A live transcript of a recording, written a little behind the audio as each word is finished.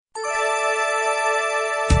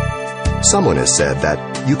Someone has said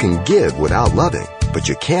that you can give without loving, but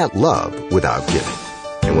you can't love without giving.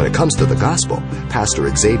 And when it comes to the gospel, Pastor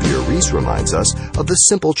Xavier Reese reminds us of the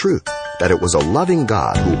simple truth that it was a loving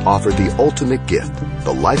God who offered the ultimate gift,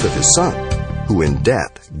 the life of His Son, who in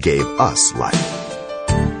death gave us life.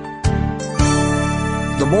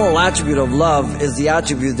 The moral attribute of love is the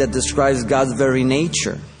attribute that describes God's very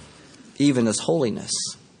nature, even His holiness.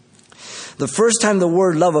 The first time the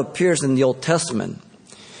word love appears in the Old Testament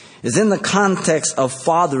is in the context of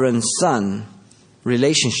father and son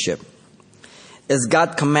relationship, as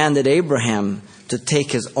God commanded Abraham to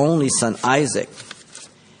take his only son Isaac,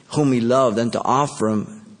 whom he loved, and to offer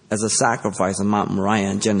him as a sacrifice on Mount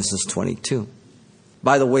Moriah in Genesis 22.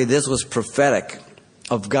 By the way, this was prophetic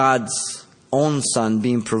of God's own son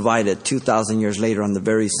being provided 2,000 years later on the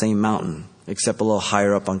very same mountain, except a little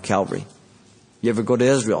higher up on Calvary. You ever go to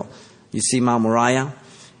Israel? You see Mount Moriah,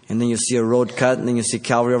 and then you see a road cut, and then you see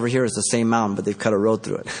Calvary over here. It's the same mountain, but they've cut a road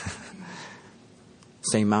through it.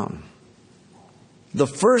 Same mountain. The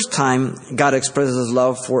first time God expresses His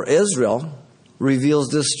love for Israel reveals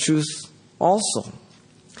this truth also.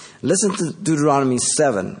 Listen to Deuteronomy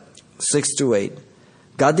 7, 6-8.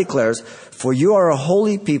 God declares, "For you are a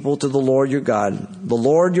holy people to the Lord your God. The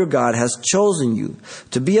Lord your God has chosen you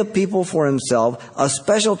to be a people for Himself, a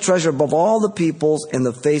special treasure above all the peoples in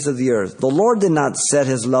the face of the earth. The Lord did not set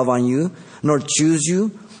His love on you, nor choose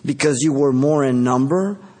you, because you were more in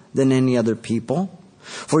number than any other people.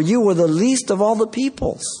 For you were the least of all the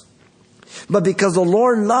peoples. But because the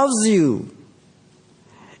Lord loves you,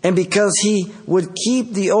 and because He would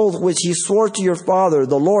keep the oath which He swore to your father,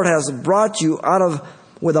 the Lord has brought you out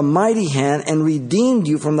with a mighty hand and redeemed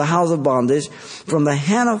you from the house of bondage, from the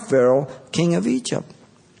hand of Pharaoh, king of Egypt."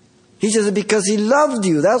 He says because He loved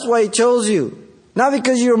you. That's why He chose you. Not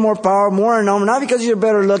because you're more powerful, more known, not because you're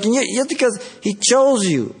better looking. Just because He chose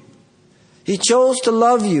you. He chose to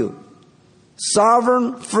love you.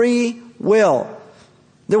 Sovereign, free will.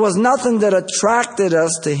 There was nothing that attracted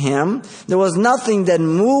us to Him. There was nothing that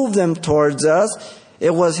moved Him towards us.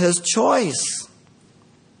 It was His choice.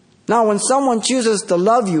 Now, when someone chooses to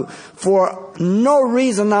love you for no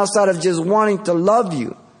reason outside of just wanting to love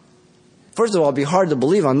you, first of all, it'd be hard to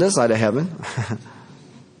believe on this side of heaven.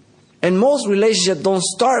 And most relationships don't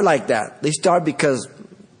start like that. They start because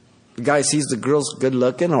the guy sees the girl's good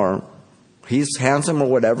looking, or he's handsome, or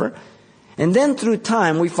whatever. And then through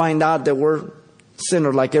time, we find out that we're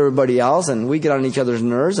sinner like everybody else, and we get on each other's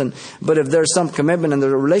nerves. But if there's some commitment and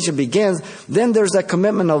the relationship begins, then there's that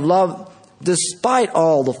commitment of love despite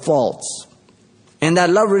all the faults. And that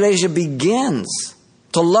love relationship begins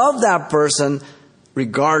to love that person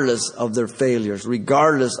regardless of their failures,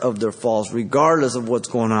 regardless of their faults, regardless of what's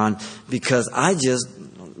going on, because I just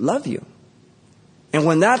love you. And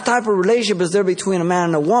when that type of relationship is there between a man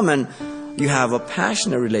and a woman, you have a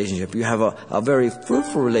passionate relationship. You have a very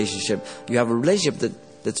fruitful relationship. You have a relationship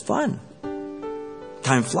that's fun.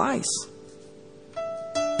 Time flies.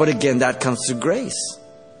 But again, that comes through grace.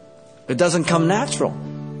 It doesn't come natural.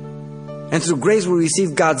 And through grace we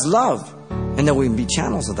receive God's love, and then we can be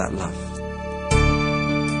channels of that love.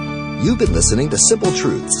 You've been listening to Simple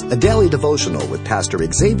Truths, a daily devotional with Pastor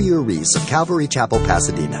Xavier Reese of Calvary Chapel,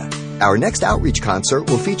 Pasadena. Our next outreach concert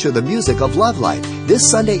will feature the music of Love Light this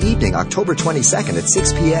Sunday evening, October 22nd at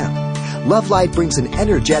 6 p.m. Love Light brings an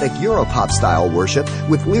energetic Europop-style worship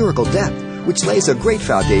with lyrical depth, which lays a great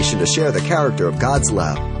foundation to share the character of God's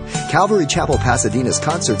love. Calvary Chapel Pasadena's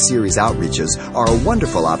concert series outreaches are a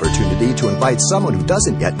wonderful opportunity to invite someone who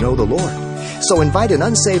doesn't yet know the Lord. So invite an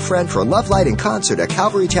unsaved friend for Love Light in concert at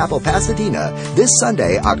Calvary Chapel Pasadena this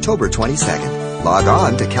Sunday, October 22nd. Log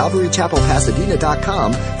on to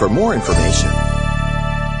CalvaryChapelPasadena.com for more information.